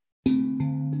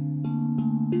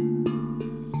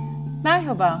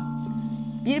Merhaba,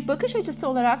 bir bakış açısı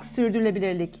olarak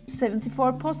sürdürülebilirlik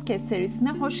 74 Podcast serisine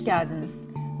hoş geldiniz.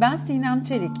 Ben Sinem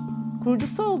Çelik,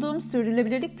 kurucusu olduğum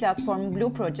sürdürülebilirlik platformu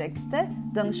Blue Projects'te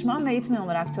danışman ve eğitmen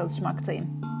olarak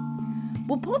çalışmaktayım.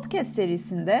 Bu podcast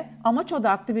serisinde amaç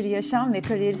odaklı bir yaşam ve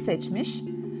kariyeri seçmiş,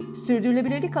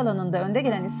 sürdürülebilirlik alanında önde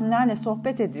gelen isimlerle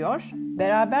sohbet ediyor,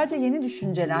 beraberce yeni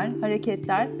düşünceler,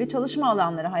 hareketler ve çalışma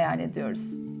alanları hayal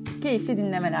ediyoruz. Keyifli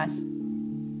dinlemeler.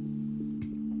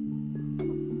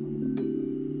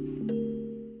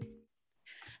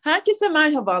 Herkese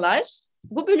merhabalar.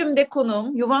 Bu bölümde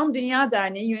konuğum Yuvam Dünya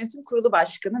Derneği Yönetim Kurulu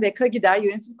Başkanı ve KAGİDER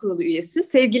Yönetim Kurulu üyesi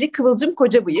sevgili Kıvılcım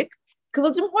Kocabıyık.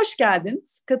 Kıvılcım hoş geldin.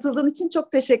 Katıldığın için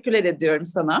çok teşekkürler ediyorum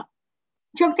sana.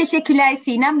 Çok teşekkürler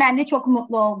Sinem. Ben de çok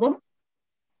mutlu oldum.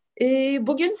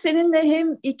 Bugün seninle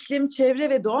hem iklim, çevre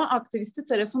ve doğa aktivisti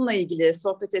tarafınla ilgili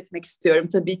sohbet etmek istiyorum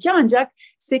tabii ki. Ancak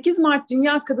 8 Mart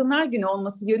Dünya Kadınlar Günü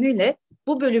olması yönüyle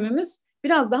bu bölümümüz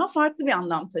biraz daha farklı bir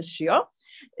anlam taşıyor.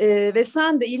 Ve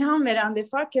sen de ilham veren ve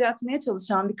fark yaratmaya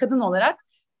çalışan bir kadın olarak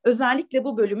özellikle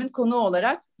bu bölümün konuğu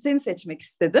olarak seni seçmek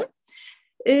istedim.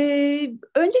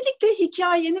 Öncelikle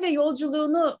hikayeni ve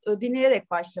yolculuğunu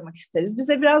dinleyerek başlamak isteriz.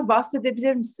 Bize biraz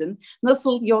bahsedebilir misin?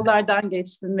 Nasıl yollardan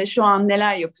geçtin ve şu an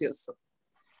neler yapıyorsun?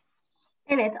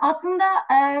 Evet, aslında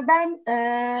ben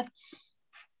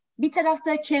bir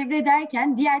tarafta çevre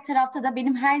derken diğer tarafta da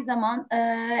benim her zaman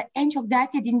en çok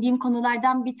dert edindiğim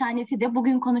konulardan bir tanesi de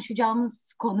bugün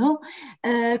konuşacağımız konu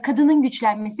kadının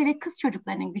güçlenmesi ve kız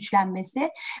çocuklarının güçlenmesi.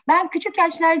 Ben küçük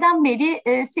yaşlardan beri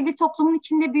sivil toplumun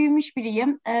içinde büyümüş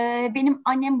biriyim. Benim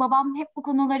annem babam hep bu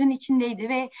konuların içindeydi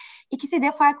ve ikisi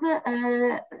de farklı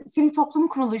sivil toplum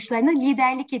kuruluşlarına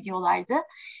liderlik ediyorlardı.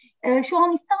 Şu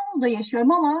an İstanbul'da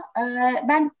yaşıyorum ama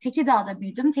ben Tekirdağ'da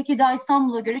büyüdüm. Tekirdağ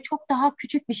İstanbul'a göre çok daha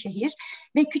küçük bir şehir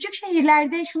ve küçük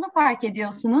şehirlerde şunu fark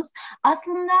ediyorsunuz.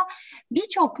 Aslında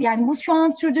birçok yani bu şu an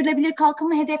sürdürülebilir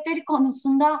kalkınma hedefleri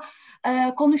konusunda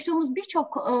konuştuğumuz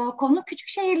birçok konu küçük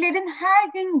şehirlerin her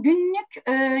gün günlük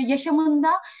yaşamında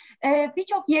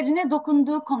birçok yerine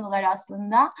dokunduğu konular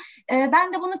aslında.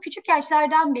 Ben de bunu küçük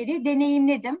yaşlardan beri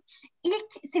deneyimledim.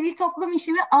 İlk sivil toplum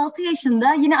işimi 6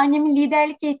 yaşında yine annemin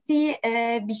liderlik ettiği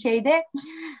bir şeyde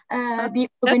bir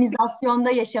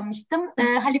organizasyonda yaşamıştım.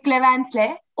 Haluk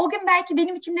Levent'le. O gün belki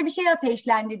benim içimde bir şey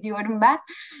ateşlendi diyorum ben.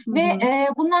 Hı Ve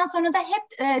hı. bundan sonra da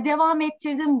hep devam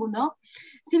ettirdim bunu.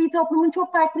 Sivil toplumun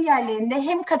çok farklı yerlerinde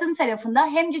hem kadın tarafında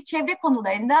hem de çevre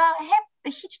konularında hep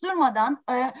hiç durmadan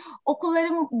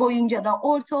okullarım boyunca da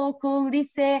ortaokul,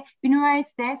 lise,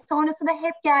 üniversite sonrası da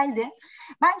hep geldi.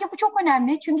 Bence bu çok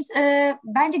önemli çünkü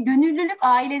bence gönüllülük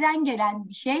aileden gelen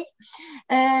bir şey.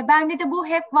 Bende de bu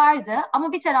hep vardı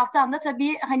ama bir taraftan da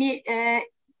tabii hani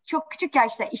çok küçük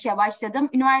yaşta işe başladım.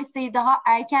 Üniversiteyi daha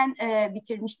erken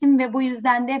bitirmiştim ve bu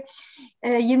yüzden de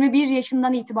 21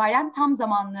 yaşından itibaren tam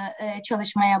zamanlı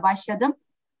çalışmaya başladım.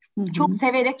 Hı Çok hı.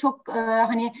 severek çok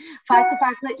hani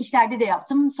farklı işlerde de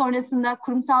yaptım. Sonrasında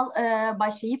kurumsal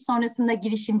başlayıp sonrasında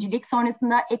girişimcilik,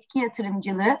 sonrasında etki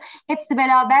yatırımcılığı hepsi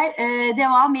beraber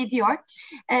devam ediyor.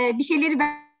 Bir şeyleri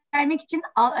vermek için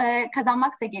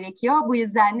kazanmak da gerekiyor. Bu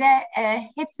yüzden de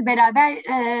hepsi beraber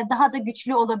daha da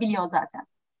güçlü olabiliyor zaten.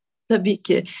 Tabii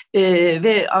ki.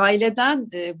 Ve aileden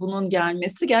bunun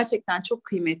gelmesi gerçekten çok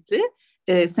kıymetli.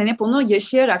 Sen hep onu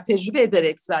yaşayarak, tecrübe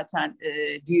ederek zaten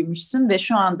büyümüşsün ve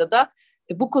şu anda da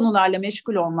bu konularla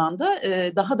meşgul olman da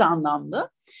daha da anlamlı.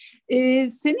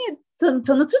 Seni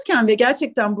tanıtırken ve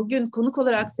gerçekten bugün konuk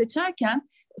olarak seçerken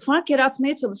fark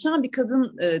yaratmaya çalışan bir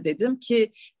kadın dedim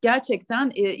ki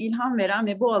gerçekten ilham veren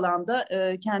ve bu alanda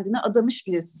kendine adamış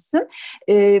birisisin.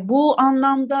 Bu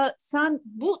anlamda sen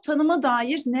bu tanıma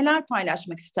dair neler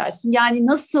paylaşmak istersin? Yani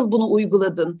nasıl bunu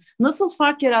uyguladın? Nasıl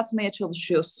fark yaratmaya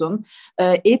çalışıyorsun?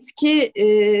 Etki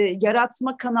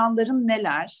yaratma kanalların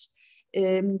neler?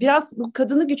 Biraz bu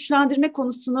kadını güçlendirme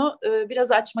konusunu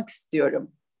biraz açmak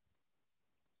istiyorum.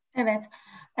 Evet.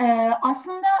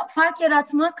 Aslında fark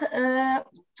yaratmak,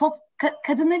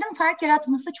 kadınların fark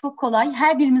yaratması çok kolay.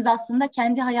 Her birimiz aslında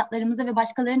kendi hayatlarımızda ve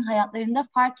başkalarının hayatlarında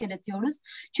fark yaratıyoruz.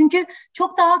 Çünkü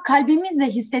çok daha kalbimizle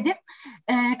hissedip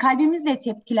kalbimizle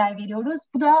tepkiler veriyoruz.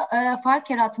 Bu da fark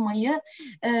yaratmayı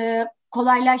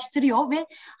kolaylaştırıyor ve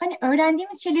hani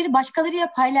öğrendiğimiz şeyleri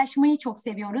başkalarıyla paylaşmayı çok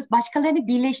seviyoruz. Başkalarını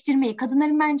birleştirmeyi.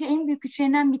 Kadınların bence en büyük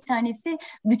güçlerinden bir tanesi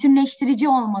bütünleştirici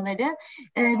olmaları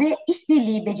ve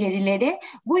işbirliği becerileri.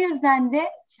 Bu yüzden de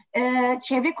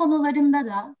çevre konularında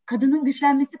da, kadının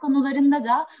güçlenmesi konularında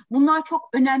da bunlar çok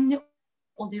önemli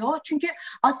oluyor. Çünkü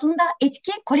aslında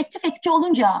etki, kolektif etki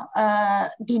olunca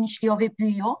genişliyor ve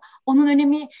büyüyor. Onun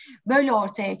önemi böyle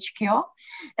ortaya çıkıyor.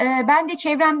 Ben de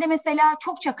çevremde mesela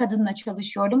çokça kadınla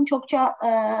çalışıyorum. Çokça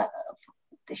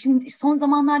şimdi son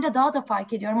zamanlarda daha da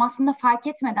fark ediyorum. Aslında fark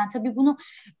etmeden tabii bunu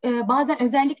bazen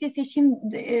özellikle seçim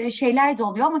şeyler de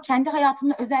oluyor ama kendi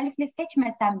hayatımda özellikle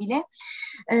seçmesem bile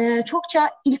çokça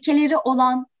ilkeleri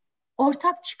olan,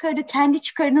 ortak çıkarı kendi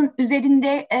çıkarının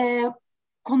üzerinde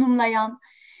konumlayan,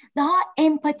 daha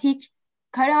empatik,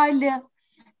 kararlı,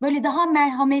 böyle daha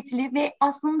merhametli ve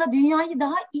aslında dünyayı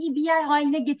daha iyi bir yer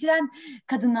haline getiren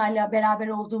kadınlarla beraber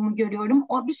olduğumu görüyorum.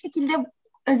 O bir şekilde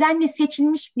özenle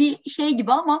seçilmiş bir şey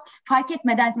gibi ama fark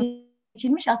etmeden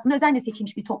seçilmiş, aslında özenle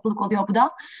seçilmiş bir topluluk oluyor bu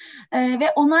da.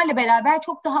 Ve onlarla beraber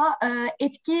çok daha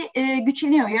etki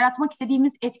güçleniyor. Yaratmak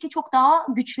istediğimiz etki çok daha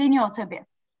güçleniyor tabii.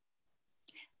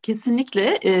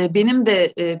 Kesinlikle. Benim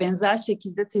de benzer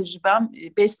şekilde tecrübem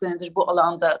 5 senedir bu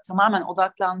alanda tamamen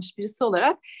odaklanmış birisi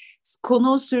olarak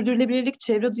konu sürdürülebilirlik,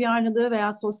 çevre duyarlılığı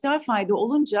veya sosyal fayda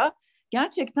olunca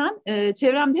gerçekten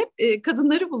çevremde hep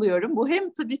kadınları buluyorum. Bu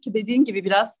hem tabii ki dediğin gibi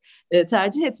biraz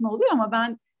tercih etme oluyor ama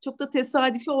ben çok da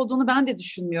tesadüfi olduğunu ben de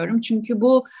düşünmüyorum. Çünkü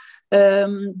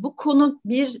bu konu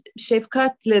bir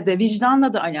şefkatle de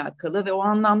vicdanla da alakalı ve o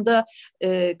anlamda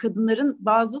kadınların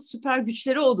bazı süper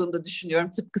güçleri olduğunu da düşünüyorum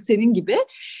tıpkı senin gibi.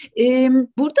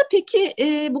 Burada peki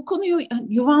bu konuyu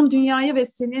Yuvam Dünya'ya ve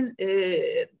senin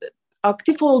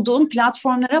aktif olduğun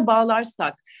platformlara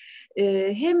bağlarsak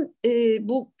hem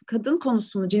bu kadın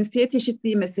konusunu, cinsiyet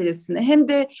eşitliği meselesini hem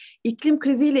de iklim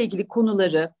kriziyle ilgili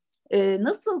konuları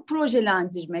nasıl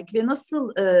projelendirmek ve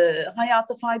nasıl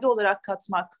hayata fayda olarak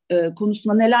katmak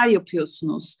konusunda neler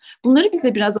yapıyorsunuz? Bunları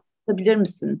bize biraz anlatabilir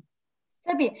misin?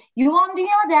 Tabii, Yuvam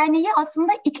Dünya Derneği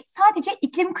aslında sadece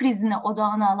iklim krizine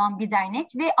odağına alan bir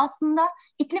dernek ve aslında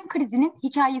iklim krizinin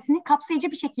hikayesini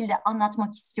kapsayıcı bir şekilde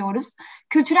anlatmak istiyoruz.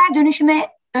 Kültürel dönüşüme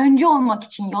öncü olmak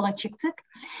için yola çıktık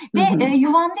ve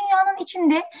Yuvam Dünya'nın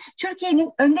içinde Türkiye'nin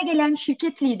önde gelen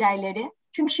şirket liderleri,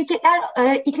 çünkü şirketler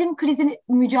iklim krizi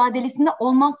mücadelesinde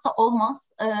olmazsa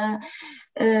olmaz.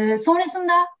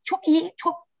 Sonrasında çok iyi,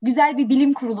 çok güzel bir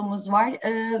bilim kurulumuz var.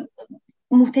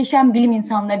 Muhteşem bilim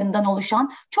insanlarından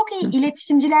oluşan çok iyi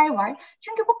iletişimciler var.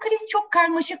 Çünkü bu kriz çok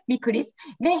karmaşık bir kriz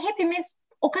ve hepimiz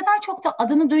o kadar çok da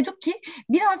adını duyduk ki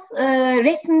biraz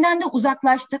resminden de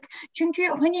uzaklaştık. Çünkü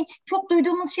hani çok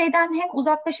duyduğumuz şeyden hem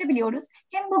uzaklaşabiliyoruz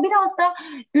hem bu biraz da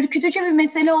ürkütücü bir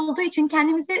mesele olduğu için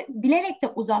kendimizi bilerek de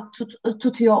uzak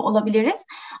tutuyor olabiliriz.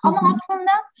 Ama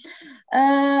aslında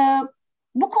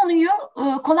bu konuyu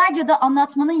kolayca da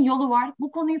anlatmanın yolu var.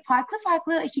 Bu konuyu farklı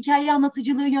farklı hikaye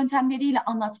anlatıcılığı yöntemleriyle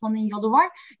anlatmanın yolu var.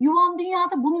 Yuvam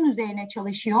Dünya'da bunun üzerine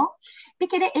çalışıyor. Bir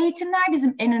kere eğitimler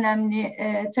bizim en önemli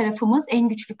tarafımız, en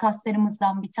güçlü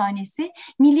kaslarımızdan bir tanesi.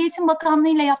 Milli Eğitim Bakanlığı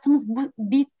ile yaptığımız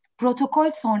bir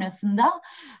protokol sonrasında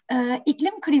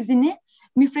iklim krizini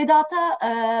müfredata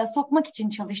sokmak için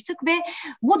çalıştık ve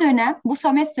bu dönem, bu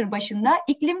semester başında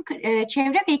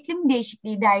çevre ve iklim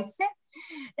değişikliği dersi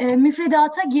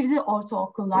müfredata girdi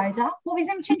ortaokullarda. Bu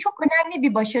bizim için çok önemli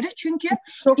bir başarı çünkü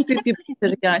çok büyük bir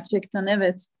başarı gerçekten,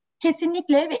 evet.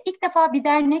 Kesinlikle ve ilk defa bir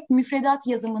dernek müfredat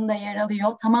yazımında yer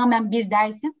alıyor. Tamamen bir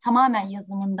dersin tamamen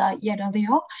yazımında yer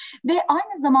alıyor. Ve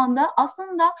aynı zamanda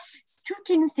aslında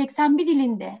Türkiye'nin 81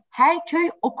 ilinde her köy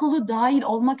okulu dahil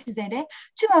olmak üzere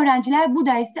tüm öğrenciler bu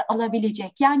dersi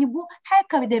alabilecek. Yani bu her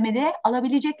kademede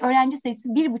alabilecek öğrenci sayısı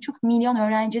 1,5 milyon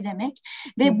öğrenci demek.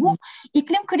 Ve bu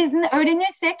iklim krizini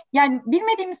öğrenirsek yani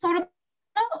bilmediğimiz sorun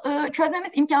çözmemiz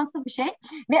imkansız bir şey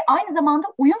ve aynı zamanda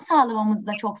uyum sağlamamız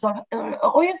da çok zor.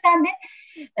 O yüzden de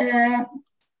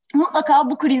mutlaka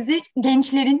bu krizi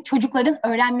gençlerin, çocukların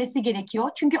öğrenmesi gerekiyor.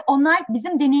 Çünkü onlar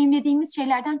bizim deneyimlediğimiz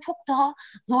şeylerden çok daha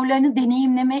zorlarını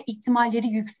deneyimleme ihtimalleri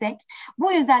yüksek.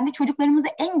 Bu yüzden de çocuklarımızı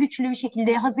en güçlü bir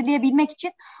şekilde hazırlayabilmek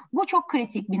için bu çok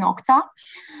kritik bir nokta.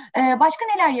 Başka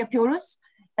neler yapıyoruz?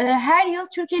 Her yıl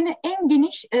Türkiye'nin en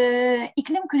geniş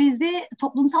iklim krizi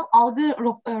toplumsal algı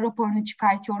raporunu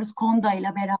çıkartıyoruz KONDA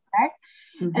ile beraber.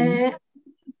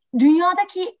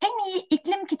 Dünyadaki en iyi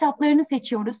iklim kitaplarını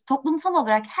seçiyoruz. Toplumsal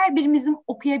olarak her birimizin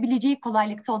okuyabileceği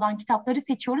kolaylıkta olan kitapları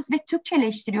seçiyoruz ve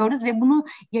Türkçeleştiriyoruz ve bunu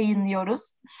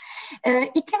yayınlıyoruz.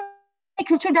 İklim ve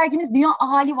Kültür dergimiz Dünya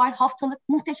Ahali var, haftalık,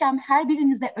 muhteşem, her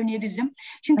birinize öneririm.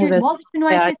 Çünkü Boğaziçi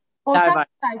Üniversitesi ortak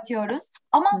çıkartıyoruz.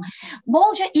 Ama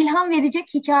bolca ilham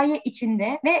verecek hikaye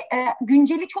içinde ve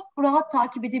günceli çok rahat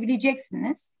takip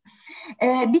edebileceksiniz.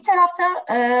 Bir tarafta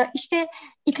işte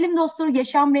iklim dostu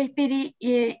yaşam rehberi,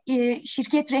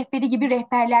 şirket rehberi gibi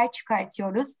rehberler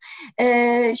çıkartıyoruz.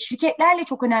 Şirketlerle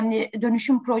çok önemli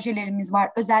dönüşüm projelerimiz var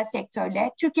özel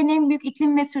sektörle. Türkiye'nin en büyük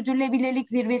iklim ve sürdürülebilirlik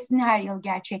zirvesini her yıl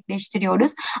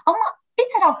gerçekleştiriyoruz. Ama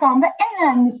bir taraftan da en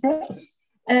önemlisi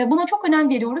Buna çok önem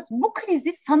veriyoruz. Bu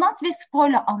krizi sanat ve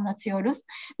sporla anlatıyoruz.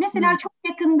 Mesela çok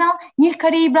yakında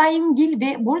Nilkara İbrahimgil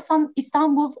ve Borusan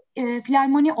İstanbul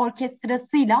Filarmoni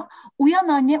Orkestrası'yla Uyan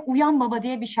Anne, Uyan Baba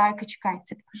diye bir şarkı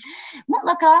çıkarttık.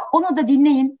 Mutlaka onu da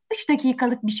dinleyin. 3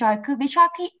 dakikalık bir şarkı ve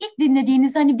şarkıyı ilk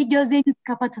dinlediğinizde hani bir gözlerinizi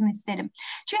kapatın isterim.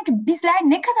 Çünkü bizler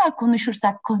ne kadar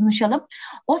konuşursak konuşalım,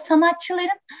 o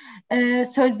sanatçıların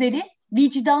sözleri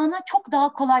vicdana çok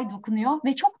daha kolay dokunuyor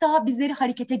ve çok daha bizleri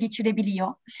harekete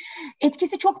geçirebiliyor.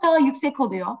 Etkisi çok daha yüksek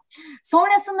oluyor.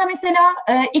 Sonrasında mesela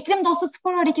iklim dostu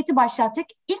spor hareketi başlattık.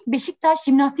 İlk Beşiktaş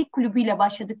Jimnastik Kulübü ile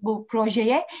başladık bu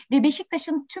projeye ve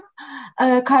Beşiktaş'ın tüm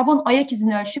karbon ayak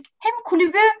izini ölçtük. Hem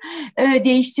kulübü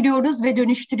değiştiriyoruz ve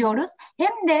dönüştürüyoruz,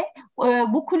 hem de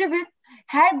bu kulübün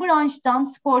her branştan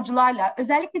sporcularla,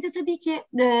 özellikle de tabii ki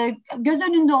göz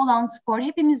önünde olan spor,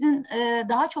 hepimizin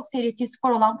daha çok seyrettiği spor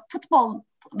olan futbol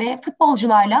ve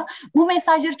futbolcularla bu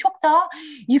mesajları çok daha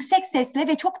yüksek sesle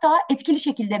ve çok daha etkili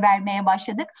şekilde vermeye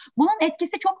başladık. Bunun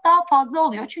etkisi çok daha fazla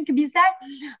oluyor. Çünkü bizler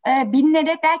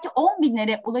binlere, belki 10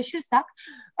 binlere ulaşırsak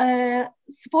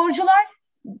sporcular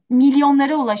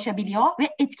milyonlara ulaşabiliyor ve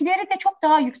etkileri de çok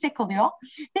daha yüksek oluyor.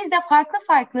 Biz de farklı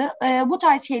farklı bu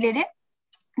tarz şeyleri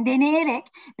deneyerek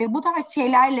ve bu tarz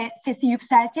şeylerle sesi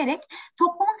yükselterek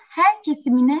toplumun her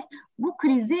kesimine bu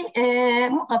krizi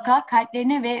mutlaka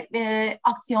kalplerine ve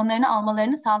aksiyonlarını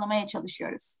almalarını sağlamaya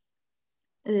çalışıyoruz.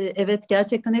 Evet,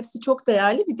 gerçekten hepsi çok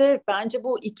değerli. Bir de bence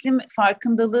bu iklim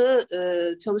farkındalığı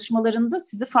çalışmalarında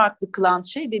sizi farklı kılan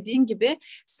şey, dediğin gibi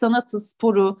sanatı,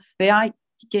 sporu veya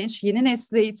genç yeni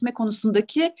nesli eğitme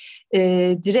konusundaki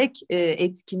direkt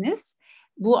etkiniz.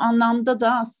 Bu anlamda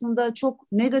da aslında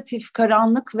çok negatif,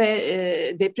 karanlık ve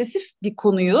depresif bir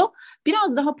konuyu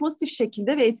biraz daha pozitif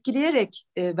şekilde ve etkileyerek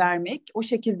vermek, o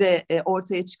şekilde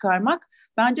ortaya çıkarmak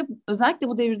bence özellikle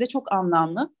bu devirde çok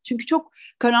anlamlı. Çünkü çok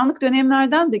karanlık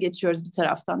dönemlerden de geçiyoruz bir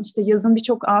taraftan. İşte yazın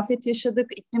birçok afet yaşadık,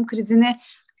 iklim krizini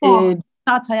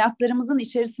hayatlarımızın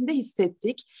içerisinde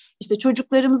hissettik. İşte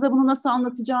çocuklarımıza bunu nasıl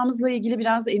anlatacağımızla ilgili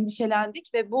biraz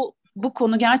endişelendik ve bu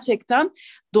konu gerçekten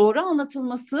doğru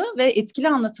anlatılması ve etkili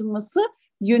anlatılması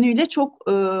yönüyle çok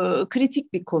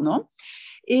kritik bir konu.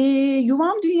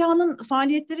 Yuvam Dünya'nın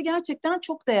faaliyetleri gerçekten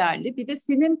çok değerli. Bir de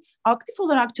senin aktif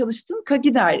olarak çalıştığın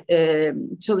Kagider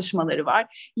çalışmaları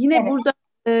var. Yine evet. Burada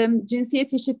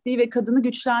cinsiyet eşitliği ve kadını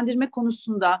güçlendirme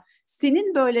konusunda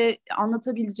senin böyle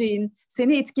anlatabileceğin,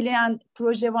 seni etkileyen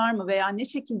proje var mı veya ne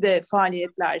şekilde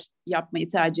faaliyetler yapmayı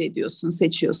tercih ediyorsun,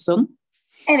 seçiyorsun?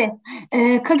 Evet,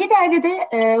 Kagider'de de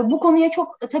bu konuya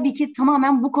çok tabii ki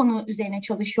tamamen bu konu üzerine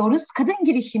çalışıyoruz. Kadın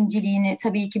girişimciliğini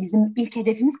tabii ki bizim ilk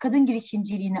hedefimiz kadın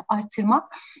girişimciliğini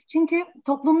arttırmak. Çünkü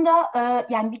toplumda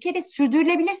yani bir kere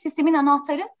sürdürülebilir sistemin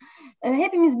anahtarı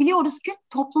hepimiz biliyoruz ki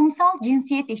toplumsal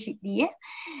cinsiyet eşitliği.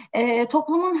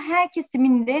 Toplumun her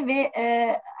kesiminde ve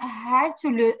her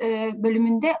türlü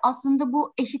bölümünde aslında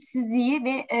bu eşitsizliği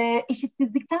ve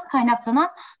eşitsizlikten kaynaklanan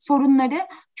sorunları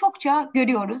çokça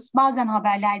görüyoruz. Bazen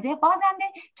haberlerde, bazen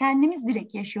de kendimiz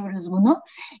direkt yaşıyoruz bunu.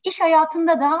 İş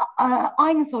hayatında da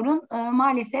aynı sorun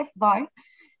maalesef var.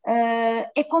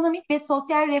 Ekonomik ve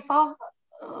sosyal refah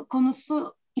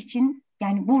konusu için,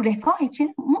 yani bu refah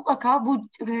için mutlaka bu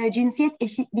cinsiyet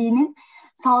eşitliğinin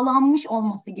sağlanmış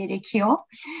olması gerekiyor.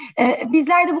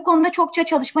 Bizler de bu konuda çokça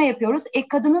çalışma yapıyoruz.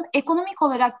 Kadının ekonomik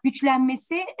olarak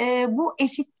güçlenmesi bu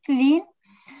eşitliğin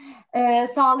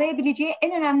sağlayabileceği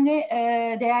en önemli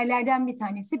değerlerden bir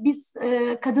tanesi. Biz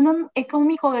kadının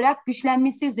ekonomik olarak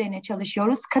güçlenmesi üzerine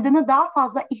çalışıyoruz. Kadını daha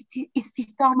fazla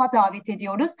istihdama davet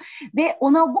ediyoruz ve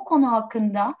ona bu konu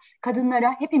hakkında,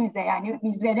 kadınlara, hepimize yani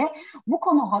bizlere bu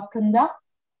konu hakkında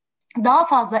daha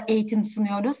fazla eğitim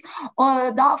sunuyoruz.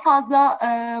 Daha fazla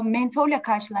mentorla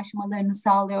karşılaşmalarını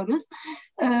sağlıyoruz.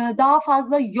 Daha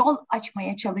fazla yol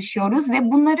açmaya çalışıyoruz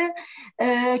ve bunları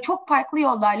çok farklı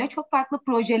yollarla, çok farklı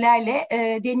projelerle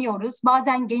deniyoruz.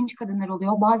 Bazen genç kadınlar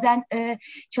oluyor, bazen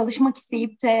çalışmak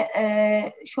isteyip de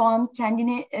şu an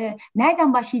kendini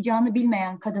nereden başlayacağını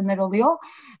bilmeyen kadınlar oluyor.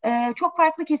 Çok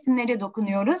farklı kesimlere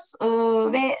dokunuyoruz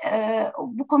ve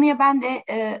bu konuya ben de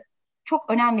çok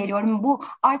önem veriyorum. Bu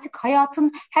artık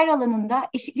hayatın her alanında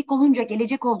eşitlik olunca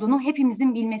gelecek olduğunu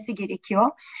hepimizin bilmesi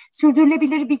gerekiyor.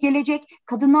 Sürdürülebilir bir gelecek,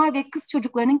 kadınlar ve kız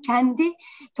çocuklarının kendi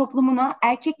toplumuna,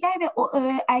 erkekler ve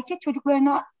erkek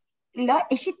çocuklarına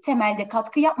eşit temelde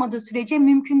katkı yapmadığı sürece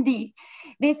mümkün değil.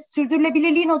 Ve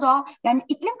sürdürülebilirliğin odağı, yani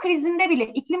iklim krizinde bile,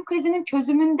 iklim krizinin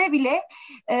çözümünde bile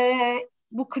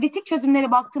bu kritik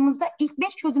çözümlere baktığımızda ilk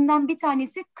 5 çözümden bir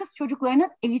tanesi kız çocuklarının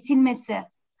eğitilmesi.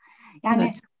 Yani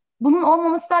evet. Bunun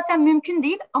olmaması zaten mümkün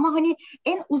değil ama hani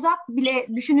en uzak bile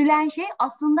düşünülen şey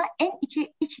aslında en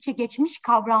iç içe geçmiş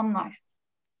kavramlar.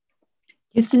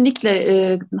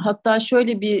 Kesinlikle. Hatta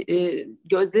şöyle bir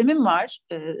gözlemim var.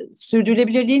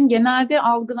 Sürdürülebilirliğin genelde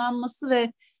algılanması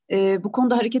ve bu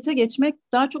konuda harekete geçmek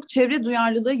daha çok çevre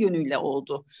duyarlılığı yönüyle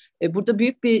oldu. Burada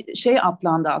büyük bir şey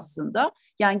atlandı aslında.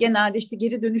 Yani genelde işte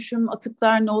geri dönüşüm,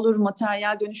 atıklar ne olur,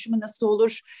 materyal dönüşümü nasıl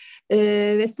olur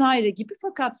vesaire gibi.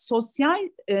 Fakat sosyal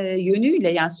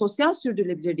yönüyle, yani sosyal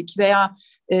sürdürülebilirlik veya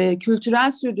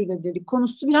kültürel sürdürülebilirlik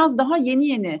konusu biraz daha yeni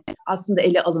yeni aslında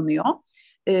ele alınıyor.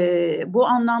 Bu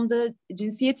anlamda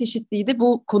cinsiyet eşitliği de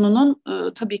bu konunun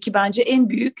tabii ki bence en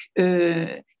büyük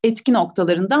etki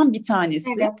noktalarından bir tanesi.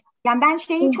 Evet. Yani ben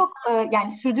şeyi çok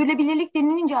yani sürdürülebilirlik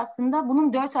denilince aslında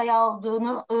bunun dört ayağı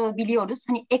olduğunu biliyoruz.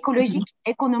 Hani ekolojik,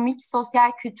 ekonomik,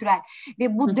 sosyal, kültürel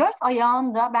ve bu dört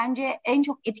ayağın da bence en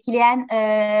çok etkileyen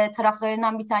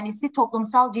taraflarından bir tanesi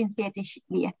toplumsal cinsiyet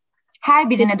eşitliği. Her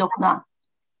birine dokunan.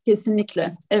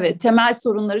 Kesinlikle. Evet, temel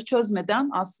sorunları çözmeden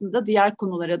aslında diğer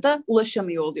konulara da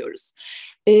ulaşamıyor oluyoruz.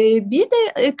 Bir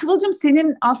de Kıvılcım,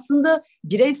 senin aslında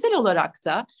bireysel olarak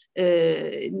da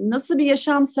nasıl bir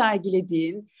yaşam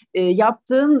sergilediğin,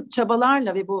 yaptığın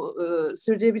çabalarla ve bu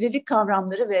sürdürülebilirlik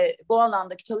kavramları ve bu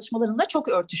alandaki çalışmalarınla çok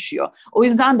örtüşüyor. O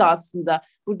yüzden de aslında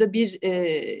burada bir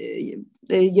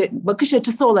bakış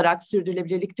açısı olarak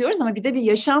sürdürülebilirlik diyoruz ama bir de bir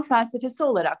yaşam felsefesi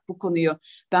olarak bu konuyu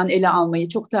ben ele almayı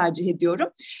çok tercih ediyorum.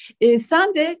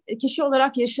 Sen de kişi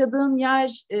olarak yaşadığın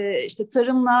yer, işte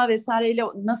tarımla vesaireyle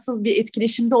nasıl bir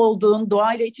etkileşimde olduğun,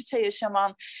 doğayla iç içe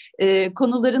yaşaman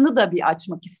konularını da bir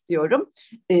açmak istiyorum.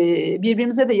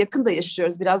 Birbirimize de yakın da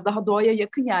yaşıyoruz. Biraz daha doğaya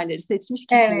yakın yerleri seçmiş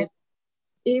kişiyiz. Evet.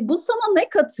 Bu sana ne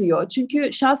katıyor?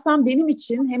 Çünkü şahsen benim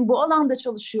için hem bu alanda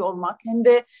çalışıyor olmak hem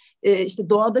de işte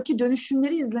doğadaki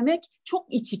dönüşümleri izlemek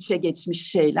çok iç içe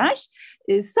geçmiş şeyler.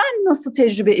 Sen nasıl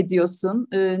tecrübe ediyorsun?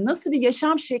 Nasıl bir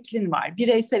yaşam şeklin var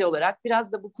bireysel olarak?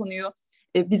 Biraz da bu konuyu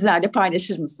bizlerle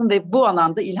paylaşır mısın ve bu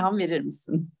alanda ilham verir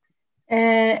misin?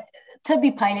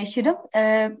 Tabii paylaşırım.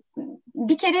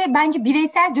 Bir kere bence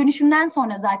bireysel dönüşümden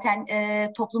sonra zaten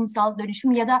toplumsal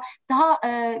dönüşüm ya da daha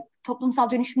toplumsal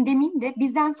dönüşüm demeyeyim de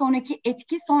bizden sonraki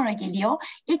etki sonra geliyor.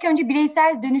 İlk önce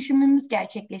bireysel dönüşümümüz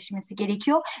gerçekleşmesi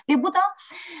gerekiyor ve bu da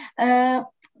e,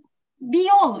 bir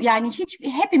yol, yani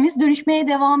hepimiz dönüşmeye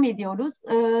devam ediyoruz.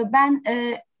 Ben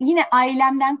yine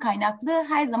ailemden kaynaklı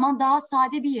her zaman daha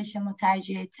sade bir yaşamı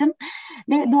tercih ettim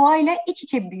ve doğayla iç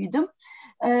içe büyüdüm.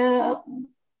 Ee,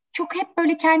 Çok hep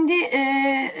böyle kendi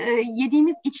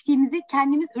yediğimiz içtiğimizi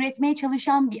kendimiz üretmeye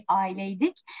çalışan bir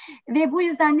aileydik. Ve bu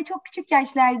yüzden de çok küçük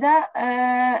yaşlarda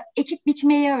ekip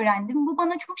biçmeyi öğrendim. Bu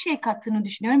bana çok şey kattığını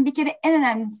düşünüyorum. Bir kere en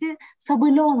önemlisi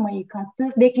sabırlı olmayı kattı,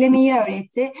 beklemeyi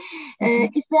öğretti,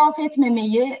 israf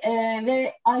etmemeyi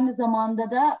ve aynı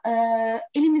zamanda da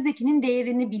elimizdekinin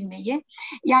değerini bilmeyi.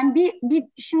 Yani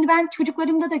şimdi ben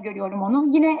çocuklarımda da görüyorum onu.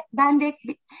 Yine ben de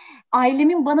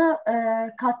ailemin bana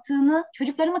kattığını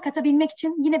çocuklarıma katabilmek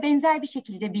için yine benzer bir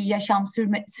şekilde bir yaşam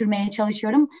sürmeye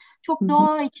çalışıyorum. Çok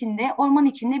doğa içinde, orman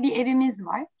içinde bir evimiz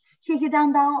var.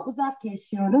 Şehirden daha uzak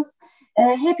yaşıyoruz.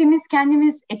 Hepimiz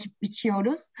kendimiz ekip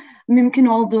biçiyoruz mümkün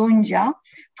olduğunca.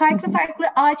 Farklı farklı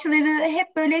ağaçları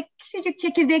hep böyle küçücük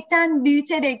çekirdekten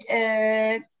büyüterek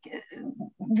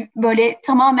böyle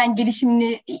tamamen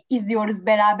gelişimini izliyoruz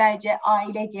beraberce,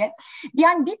 ailece.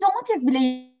 Yani bir domates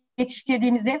bile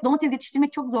yetiştirdiğimizde, domates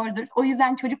yetiştirmek çok zordur. O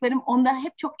yüzden çocuklarım onda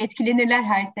hep çok etkilenirler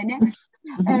her sene.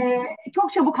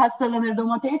 Çok çabuk hastalanır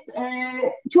domates.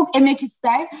 Çok emek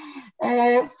ister.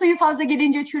 Suyu fazla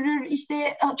gelince çürür.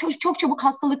 İşte çok çabuk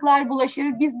hastalıklar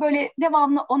bulaşır. Biz böyle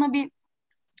devamlı ona bir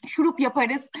şurup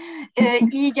yaparız,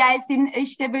 iyi gelsin,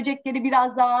 işte böcekleri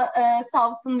biraz daha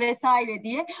savsın vesaire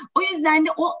diye. O yüzden de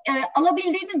o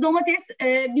alabildiğimiz domates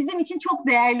bizim için çok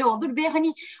değerli olur ve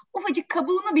hani ufacık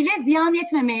kabuğunu bile ziyan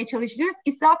etmemeye çalışırız,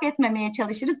 israf etmemeye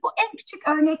çalışırız. Bu en küçük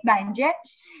örnek bence.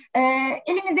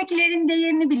 Elimizdekilerin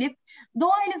değerini bilip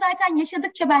doğayla zaten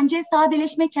yaşadıkça bence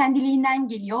sadeleşme kendiliğinden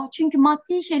geliyor. Çünkü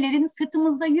maddi şeylerin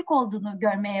sırtımızda yük olduğunu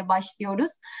görmeye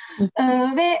başlıyoruz.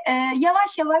 Ve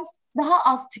yavaş yavaş daha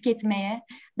az tüketmeye,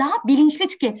 daha bilinçli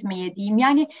tüketmeye diyeyim.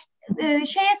 Yani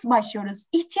şeye başlıyoruz.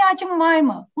 İhtiyacım var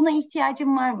mı? Buna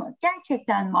ihtiyacım var mı?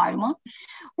 Gerçekten var mı?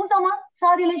 Bu zaman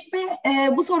sadeleşme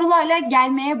bu sorularla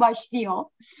gelmeye başlıyor.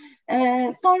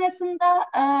 Sonrasında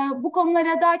bu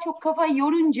konulara daha çok kafa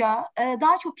yorunca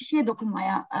daha çok kişiye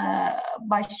dokunmaya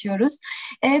başlıyoruz.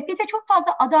 Bir de çok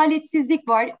fazla adaletsizlik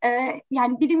var.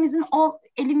 Yani birimizin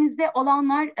elimizde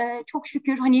olanlar çok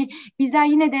şükür hani bizler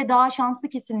yine de daha şanslı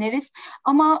kesimleriz.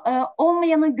 Ama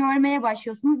olmayanı görmeye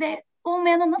başlıyorsunuz ve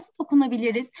olmayana nasıl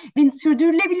dokunabiliriz ve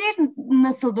sürdürülebilir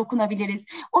nasıl dokunabiliriz?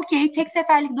 Okey, tek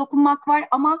seferlik dokunmak var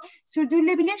ama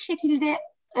sürdürülebilir şekilde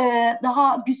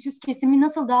daha güçsüz kesimi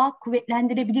nasıl daha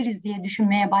kuvvetlendirebiliriz diye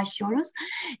düşünmeye başlıyoruz.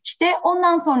 İşte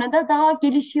ondan sonra da daha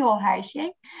gelişiyor her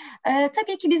şey.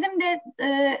 Tabii ki bizim de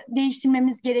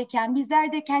değiştirmemiz gereken,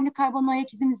 bizler de kendi karbon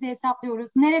ayak izimizi hesaplıyoruz.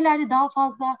 Nerelerde daha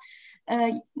fazla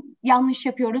yanlış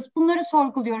yapıyoruz, bunları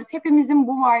sorguluyoruz. Hepimizin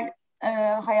bu var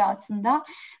hayatında.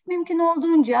 Mümkün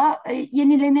olduğunca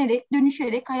yenilenerek,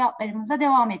 dönüşerek hayatlarımıza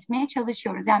devam etmeye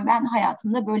çalışıyoruz. Yani ben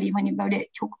hayatımda böyleyim. Hani böyle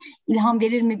çok ilham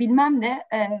verir mi bilmem de.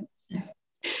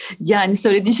 Yani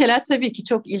söylediğin şeyler tabii ki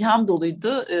çok ilham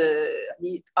doluydu.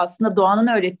 Aslında doğanın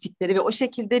öğrettikleri ve o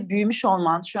şekilde büyümüş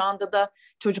olman, şu anda da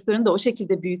çocuklarını da o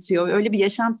şekilde büyütüyor. Öyle bir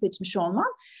yaşam seçmiş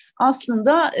olman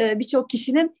aslında birçok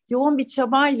kişinin yoğun bir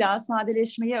çabayla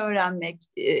sadeleşmeyi öğrenmek,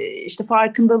 işte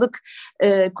farkındalık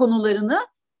konularını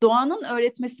doğanın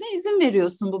öğretmesine izin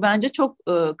veriyorsun. Bu bence çok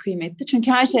kıymetli.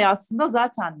 Çünkü her şey aslında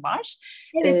zaten var.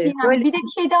 Evet, yani bir de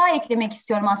bir şey daha eklemek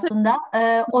istiyorum aslında.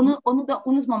 Onu da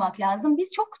unutmamak lazım.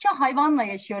 Biz çokça hayvanla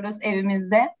yaşıyoruz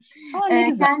evimizde. Ne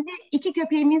güzel. Kendi 2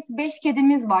 köpeğimiz, 5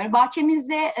 kedimiz var.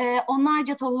 Bahçemizde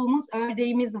onlarca tavuğumuz,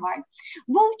 ördeğimiz var.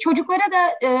 Bu çocuklara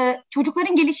da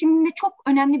çocukların gelişiminde çok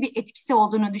önemli bir etkisi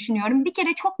olduğunu düşünüyorum. Bir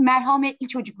kere çok merhametli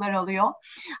çocuklar oluyor.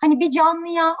 Hani bir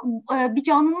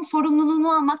canlının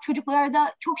sorumluluğunu almak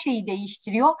çocuklarda çok şeyi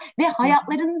değiştiriyor ve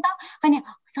hayatlarında hani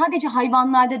sadece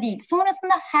hayvanlarda değil,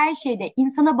 sonrasında her şeyde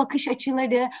insana bakış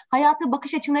açıları, hayata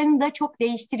bakış açılarını da çok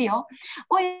değiştiriyor.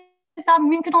 O yüzden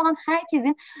mümkün olan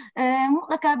herkesin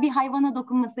mutlaka bir hayvana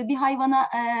dokunması, bir hayvana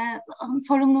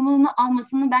sorumluluğunu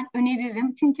almasını ben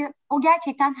öneririm. Çünkü o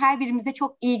gerçekten her birimize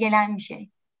çok iyi gelen bir şey.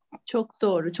 Çok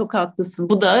doğru, çok haklısın.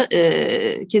 Bu da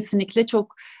kesinlikle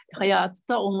çok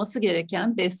hayatta olması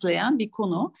gereken, besleyen bir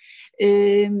konu.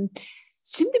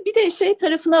 Şimdi bir de şey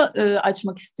tarafına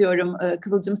açmak istiyorum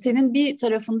Kıvılcım. Senin bir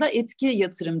tarafında etki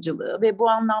yatırımcılığı ve bu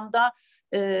anlamda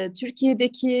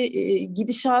Türkiye'deki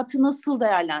gidişatı nasıl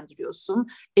değerlendiriyorsun?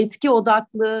 Etki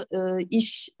odaklı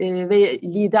iş ve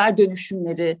lider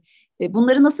dönüşümleri,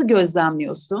 bunları nasıl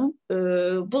gözlemliyorsun?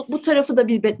 Bu tarafı da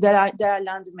bir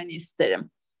değerlendirmeni isterim.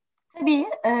 Tabii,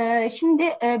 şimdi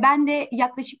ben de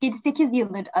yaklaşık 7-8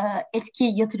 yıldır etki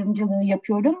yatırımcılığı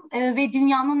yapıyorum ve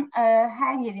dünyanın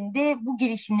her yerinde bu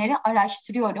girişimleri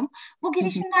araştırıyorum. Bu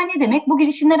girişimler ne demek? Bu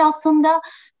girişimler aslında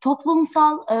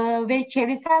toplumsal ve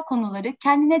çevresel konuları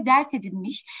kendine dert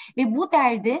edinmiş ve bu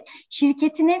derdi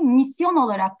şirketine misyon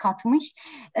olarak katmış.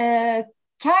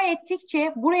 Kar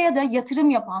ettikçe buraya da yatırım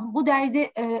yapan, bu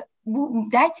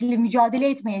dert ile mücadele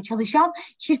etmeye çalışan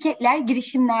şirketler,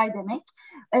 girişimler demek.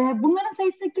 Bunların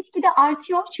sayısı gitgide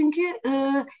artıyor çünkü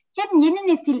hem yeni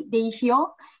nesil değişiyor,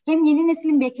 hem yeni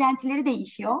neslin beklentileri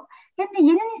değişiyor, hem de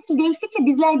yeni nesil değiştikçe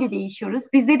bizler de değişiyoruz.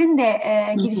 Bizlerin de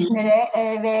girişimlere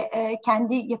ve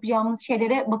kendi yapacağımız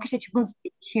şeylere bakış açımız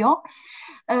değişiyor.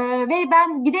 Ve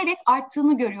ben giderek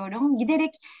arttığını görüyorum,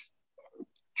 giderek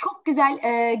çok güzel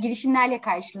girişimlerle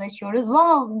karşılaşıyoruz.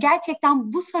 Wow,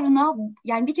 gerçekten bu soruna,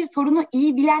 yani bir kere sorunu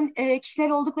iyi bilen kişiler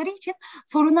oldukları için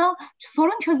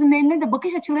sorun çözümlerine de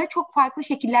bakış açıları çok farklı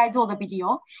şekillerde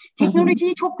olabiliyor.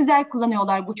 Teknolojiyi çok güzel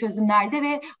kullanıyorlar bu çözümlerde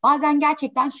ve bazen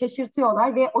gerçekten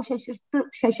şaşırtıyorlar ve o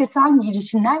şaşırtan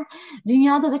girişimler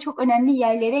dünyada da çok önemli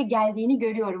yerlere geldiğini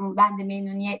görüyorum ben de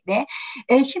memnuniyetle.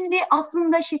 Şimdi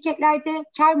aslında şirketlerde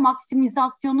kar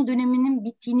maksimizasyonu döneminin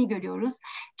bittiğini görüyoruz.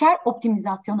 Kar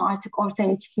optimizasyonu artık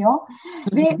ortaya çıkıyor.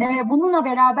 Ve bununla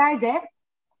beraber de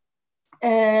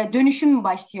dönüşüm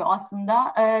başlıyor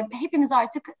aslında. Hepimiz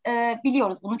artık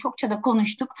biliyoruz bunu, çokça da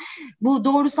konuştuk. Bu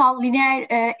doğrusal lineer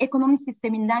ekonomi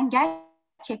sisteminden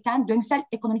gerçekten döngüsel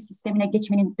ekonomi sistemine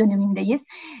geçmenin dönemindeyiz.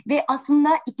 Ve aslında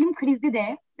iklim krizi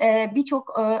de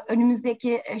birçok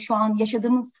önümüzdeki şu an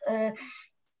yaşadığımız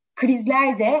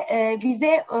krizler de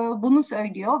bize bunu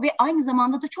söylüyor ve aynı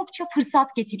zamanda da çokça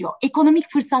fırsat getiriyor. Ekonomik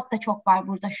fırsat da çok var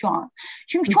burada şu an.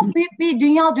 Çünkü çok büyük bir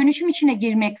dünya dönüşüm içine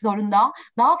girmek zorunda.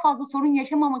 Daha fazla sorun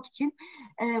yaşamamak için,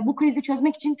 bu krizi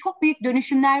çözmek için çok büyük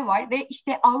dönüşümler var ve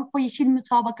işte Avrupa Yeşil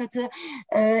Mutabakatı,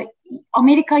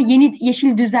 Amerika Yeni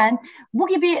Yeşil Düzen, bu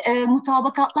gibi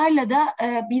mutabakatlarla da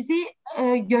bizi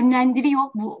yönlendiriyor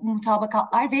bu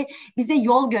mutabakatlar ve bize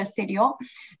yol gösteriyor.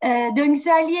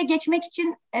 Döngüselliğe geçmek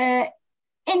için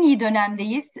en iyi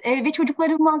dönemdeyiz ve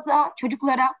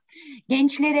çocuklara,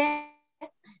 gençlere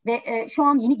ve şu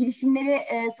an yeni girişimlere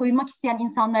soyunmak isteyen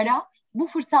insanlara bu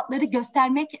fırsatları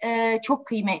göstermek çok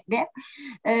kıymetli.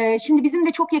 Şimdi bizim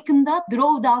de çok yakında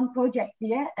Drawdown Project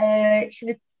diye,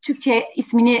 şimdi Türkçe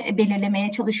ismini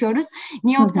belirlemeye çalışıyoruz.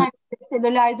 New York Times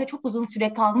bestsellerlerde çok uzun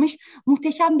süre kalmış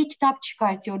muhteşem bir kitap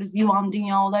çıkartıyoruz Yuvan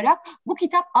Dünya olarak. Bu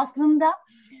kitap aslında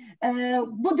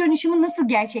bu dönüşümü nasıl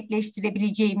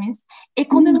gerçekleştirebileceğimiz,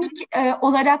 ekonomik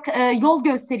olarak yol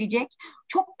gösterecek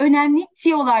çok önemli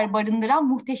tiyolar barındıran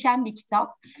muhteşem bir kitap.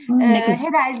 Ne güzel.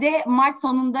 Herhalde Mart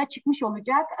sonunda çıkmış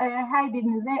olacak. Her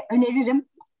birinize öneririm.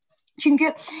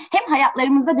 Çünkü hem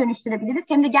hayatlarımızda dönüştürebiliriz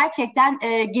hem de gerçekten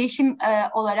girişim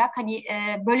olarak hani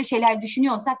böyle şeyler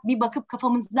düşünüyorsak bir bakıp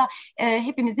kafamızda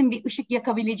hepimizin bir ışık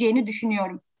yakabileceğini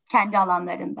düşünüyorum kendi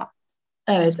alanlarında.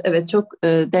 Evet, evet çok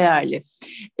değerli.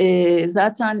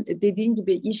 Zaten dediğin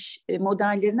gibi iş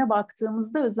modellerine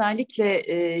baktığımızda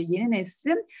özellikle yeni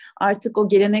neslin artık o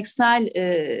geleneksel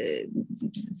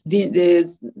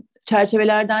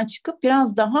çerçevelerden çıkıp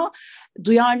biraz daha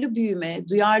duyarlı büyüme,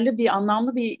 duyarlı bir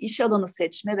anlamlı bir iş alanı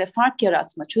seçme ve fark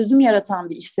yaratma, çözüm yaratan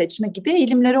bir iş seçme gibi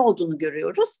eğilimleri olduğunu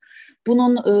görüyoruz.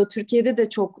 Bunun Türkiye'de de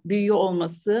çok büyüyor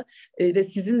olması ve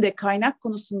sizin de kaynak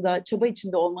konusunda çaba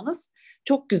içinde olmanız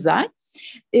çok güzel.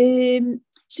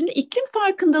 Şimdi iklim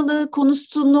farkındalığı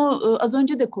konusunu az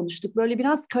önce de konuştuk. Böyle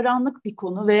biraz karanlık bir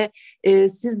konu ve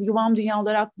siz Yuvam Dünya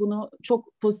olarak bunu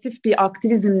çok pozitif bir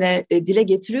aktivizmle dile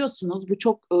getiriyorsunuz. Bu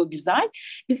çok güzel.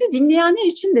 Bizi dinleyenler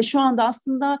için de şu anda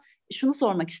aslında şunu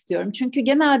sormak istiyorum. Çünkü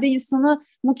genelde insanı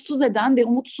mutsuz eden ve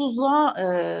umutsuzluğa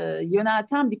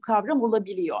yönelten bir kavram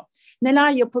olabiliyor.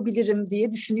 Neler yapabilirim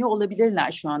diye düşünüyor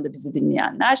olabilirler şu anda bizi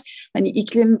dinleyenler. Hani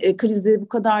iklim krizi bu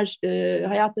kadar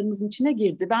hayatlarımızın içine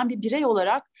girdi. Ben bir birey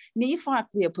olarak neyi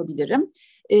farklı yapabilirim?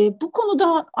 Bu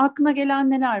konuda aklına gelen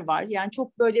neler var? Yani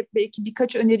çok böyle belki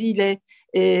birkaç öneriyle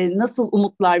nasıl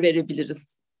umutlar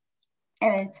verebiliriz?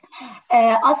 Evet.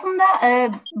 Aslında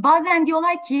bazen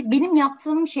diyorlar ki benim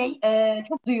yaptığım şey,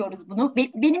 çok duyuyoruz bunu.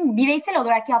 Benim bireysel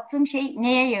olarak yaptığım şey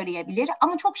neye yarayabilir?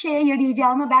 Ama çok şeye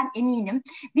yarayacağına ben eminim. Hı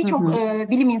Birçok hı.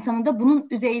 bilim insanı da bunun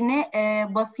üzerine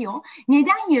basıyor.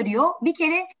 Neden yarıyor? Bir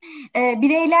kere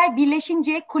bireyler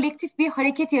birleşince kolektif bir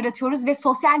hareket yaratıyoruz ve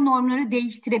sosyal normları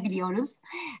değiştirebiliyoruz.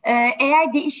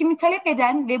 Eğer değişimi talep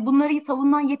eden ve bunları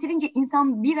savunan yeterince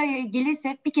insan bir araya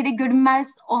gelirse bir kere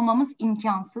görünmez olmamız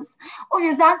imkansız. O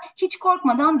yüzden hiç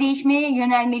korkmadan değişmeye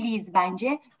yönelmeliyiz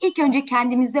bence. İlk önce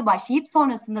kendimizde başlayıp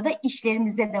sonrasında da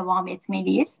işlerimize devam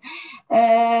etmeliyiz.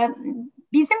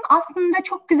 Bizim aslında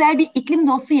çok güzel bir iklim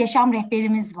dostu yaşam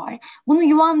rehberimiz var. Bunu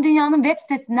Yuvam Dünya'nın web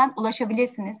sitesinden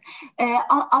ulaşabilirsiniz.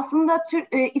 Aslında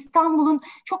İstanbul'un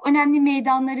çok önemli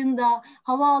meydanlarında,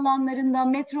 havaalanlarında,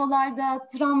 metrolarda,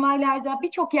 tramvaylarda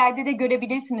birçok yerde de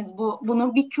görebilirsiniz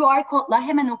bunu. Bir QR kodla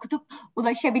hemen okutup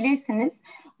ulaşabilirsiniz.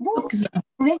 Çok Bu güzel.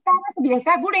 rehber nasıl bir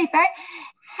rehber? Bu rehber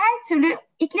her türlü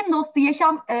iklim dostu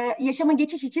yaşama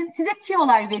geçiş için size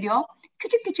tüyolar veriyor.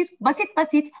 Küçük küçük, basit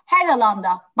basit her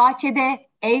alanda, bahçede,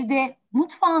 evde,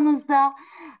 mutfağınızda,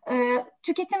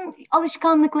 tüketim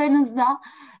alışkanlıklarınızda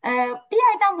bir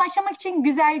yerden başlamak için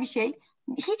güzel bir şey.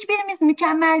 Hiçbirimiz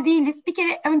mükemmel değiliz. Bir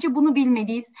kere önce bunu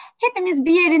bilmeliyiz. Hepimiz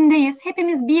bir yerindeyiz.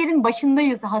 Hepimiz bir yerin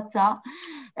başındayız hatta.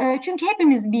 Çünkü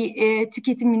hepimiz bir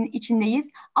tüketimin içindeyiz.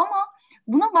 Ama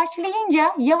buna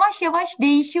başlayınca yavaş yavaş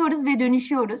değişiyoruz ve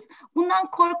dönüşüyoruz.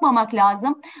 Bundan korkmamak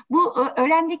lazım.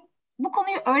 Bu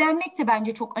konuyu öğrenmek de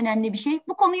bence çok önemli bir şey.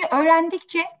 Bu konuyu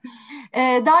öğrendikçe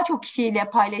daha çok kişiyle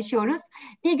paylaşıyoruz.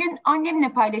 Bir gün annemle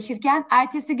paylaşırken,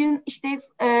 ertesi gün işte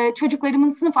çocuklarımın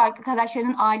sınıf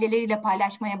arkadaşlarının aileleriyle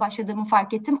paylaşmaya başladığımı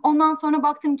fark ettim. Ondan sonra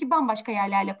baktım ki bambaşka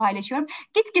yerlerle paylaşıyorum.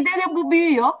 Gitgide de bu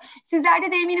büyüyor.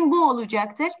 Sizlerde de eminim bu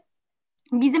olacaktır.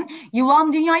 Bizim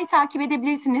Yuvam Dünya'yı takip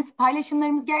edebilirsiniz.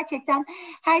 Paylaşımlarımız gerçekten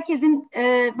herkesin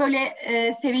böyle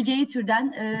seveceği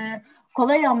türden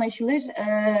kolay anlaşılır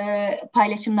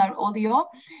paylaşımlar oluyor.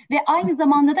 Ve aynı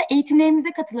zamanda da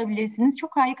eğitimlerimize katılabilirsiniz.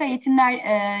 Çok harika eğitimler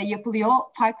yapılıyor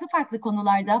farklı farklı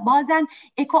konularda. Bazen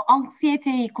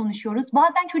eko-anksiyeteyi konuşuyoruz.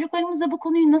 Bazen çocuklarımızla bu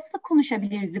konuyu nasıl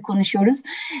konuşabiliriz'i konuşuyoruz.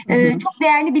 Hı hı. Çok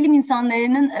değerli bilim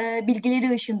insanlarının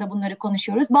bilgileri ışığında bunları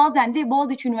konuşuyoruz. Bazen de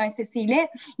Boğaziçi Üniversitesi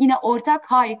ile yine ortak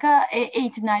harika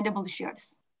eğitimlerde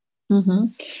buluşuyoruz. Hı hı.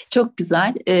 Çok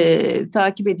güzel.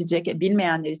 Takip edecek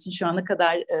bilmeyenler için şu ana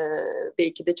kadar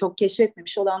belki de çok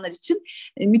keşfetmemiş olanlar için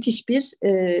müthiş bir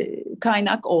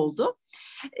kaynak oldu.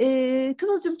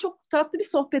 Kıvılcım çok tatlı bir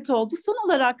sohbet oldu. Son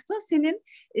olarak da senin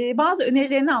bazı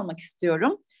önerilerini almak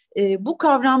istiyorum. Bu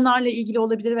kavramlarla ilgili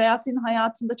olabilir veya senin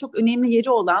hayatında çok önemli yeri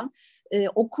olan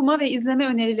okuma ve izleme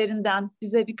önerilerinden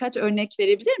bize birkaç örnek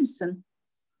verebilir misin?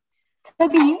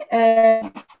 Tabii.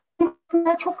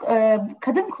 Çok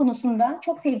kadın konusunda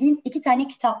çok sevdiğim iki tane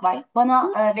kitap var. Bana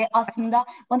ve aslında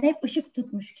bana hep ışık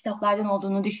tutmuş kitaplardan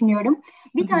olduğunu düşünüyorum. Hı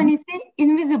Bir hı. tanesi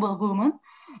Invisible Woman.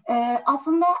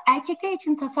 Aslında erkekler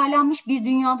için tasarlanmış bir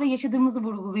dünyada yaşadığımızı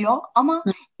vurguluyor. Ama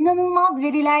inanılmaz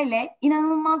verilerle,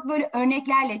 inanılmaz böyle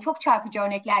örneklerle, çok çarpıcı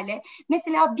örneklerle.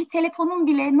 Mesela bir telefonun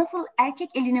bile nasıl erkek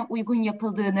eline uygun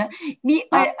yapıldığını, bir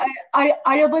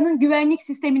arabanın güvenlik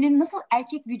sisteminin nasıl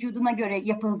erkek vücuduna göre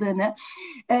yapıldığını,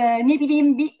 ne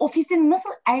bileyim bir ofisin nasıl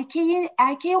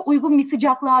erkeğe uygun bir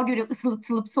sıcaklığa göre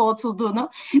ısıtılıp soğutulduğunu,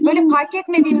 böyle fark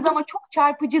etmediğimiz ama çok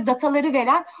çarpıcı dataları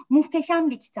veren muhteşem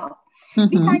bir kitap.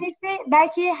 Bir tanesi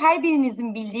belki her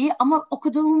birinizin bildiği ama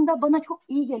okuduğumda bana çok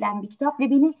iyi gelen bir kitap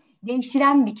ve beni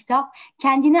değiştiren bir kitap.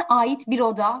 Kendine ait bir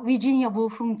oda, Virginia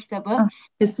Woolf'un kitabı.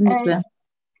 Kesinlikle.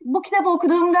 Bu kitabı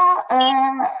okuduğumda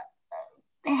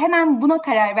hemen buna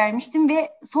karar vermiştim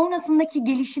ve sonrasındaki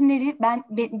gelişimleri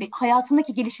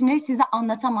hayatımdaki gelişimleri size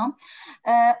anlatamam.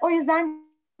 O yüzden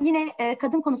yine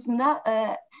kadın konusunda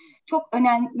çok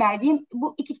önem verdiğim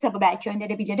bu iki kitabı belki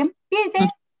önerebilirim. Bir de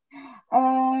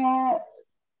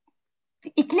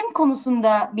iklim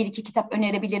konusunda bir iki kitap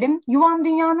önerebilirim. Yuvan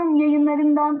Dünya'nın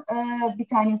yayınlarından bir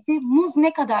tanesi Muz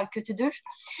Ne Kadar Kötüdür.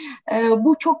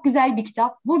 Bu çok güzel bir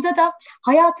kitap. Burada da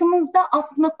hayatımızda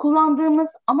aslında kullandığımız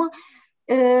ama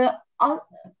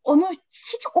onu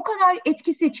hiç o kadar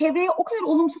etkisi, çevreye o kadar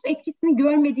olumsuz etkisini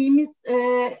görmediğimiz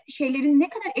şeylerin ne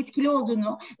kadar etkili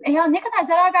olduğunu veya ne kadar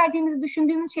zarar verdiğimizi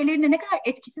düşündüğümüz şeylerin de ne kadar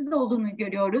etkisiz olduğunu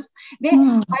görüyoruz. Ve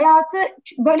hayatı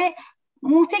böyle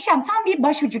muhteşem, tam bir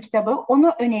başucu kitabı.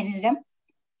 Onu öneririm.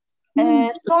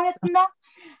 Sonrasında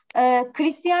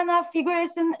Christiana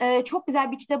Figueres'in çok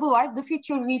güzel bir kitabı var. The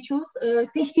Future We Choose.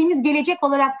 Seçtiğimiz gelecek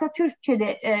olarak da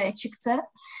Türkçe'de çıktı.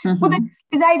 Bu da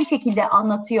güzel bir şekilde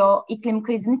anlatıyor iklim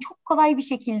krizini. Çok kolay bir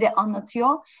şekilde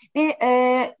anlatıyor. Ve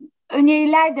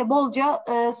öneriler de bolca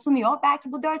sunuyor.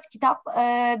 Belki bu 4 kitap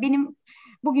benim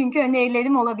bugünkü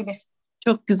önerilerim olabilir.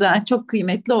 Çok güzel, çok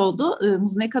kıymetli oldu.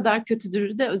 Muz Ne Kadar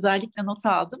Kötüdür'ü de özellikle not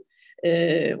aldım.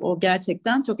 O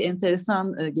gerçekten çok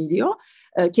enteresan geliyor.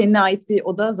 Kendine ait bir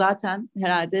oda zaten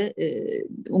herhalde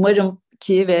umarım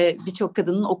ki ve birçok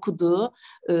kadının okuduğu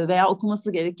veya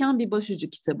okuması gereken bir başucu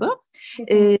kitabı.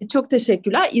 Çok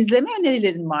teşekkürler. İzleme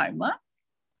önerilerin var mı?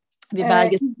 Bir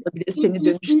belgesel olabilir, seni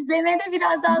dönüş. İzlemede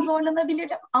biraz daha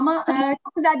zorlanabilirim ama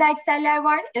çok güzel belgeseller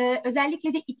var.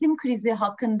 Özellikle de iklim krizi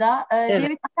hakkında. Evet.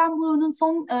 David Attenborough'un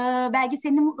son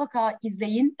belgeselini mutlaka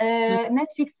izleyin.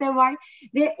 Netflix'te var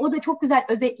ve o da çok güzel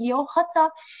özetliyor.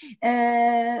 Hatta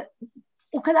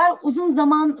o kadar uzun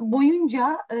zaman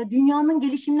boyunca dünyanın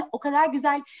gelişimini o kadar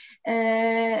güzel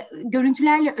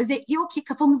görüntülerle özetliyor ki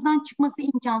kafamızdan çıkması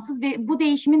imkansız ve bu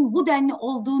değişimin bu denli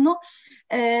olduğunu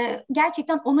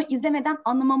gerçekten onu izlemeden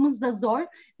anlamamız da zor.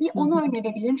 Bir onu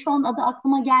önerebilirim. Şu an adı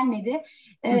aklıma gelmedi.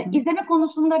 İzleme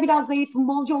konusunda biraz zayıfım.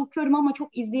 Bolca okuyorum ama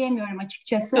çok izleyemiyorum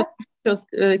açıkçası. Çok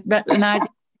ben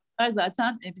önerdiğim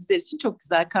zaten bizler için çok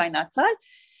güzel kaynaklar.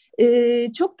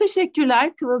 Çok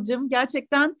teşekkürler Kıvılcım.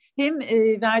 Gerçekten hem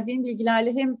verdiğin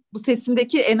bilgilerle hem bu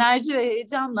sesindeki enerji ve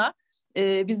heyecanla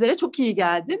bizlere çok iyi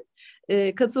geldin.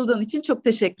 Katıldığın için çok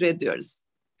teşekkür ediyoruz.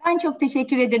 Ben çok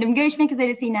teşekkür ederim. Görüşmek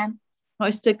üzere Sinem.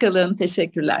 Hoşça kalın.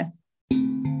 Teşekkürler.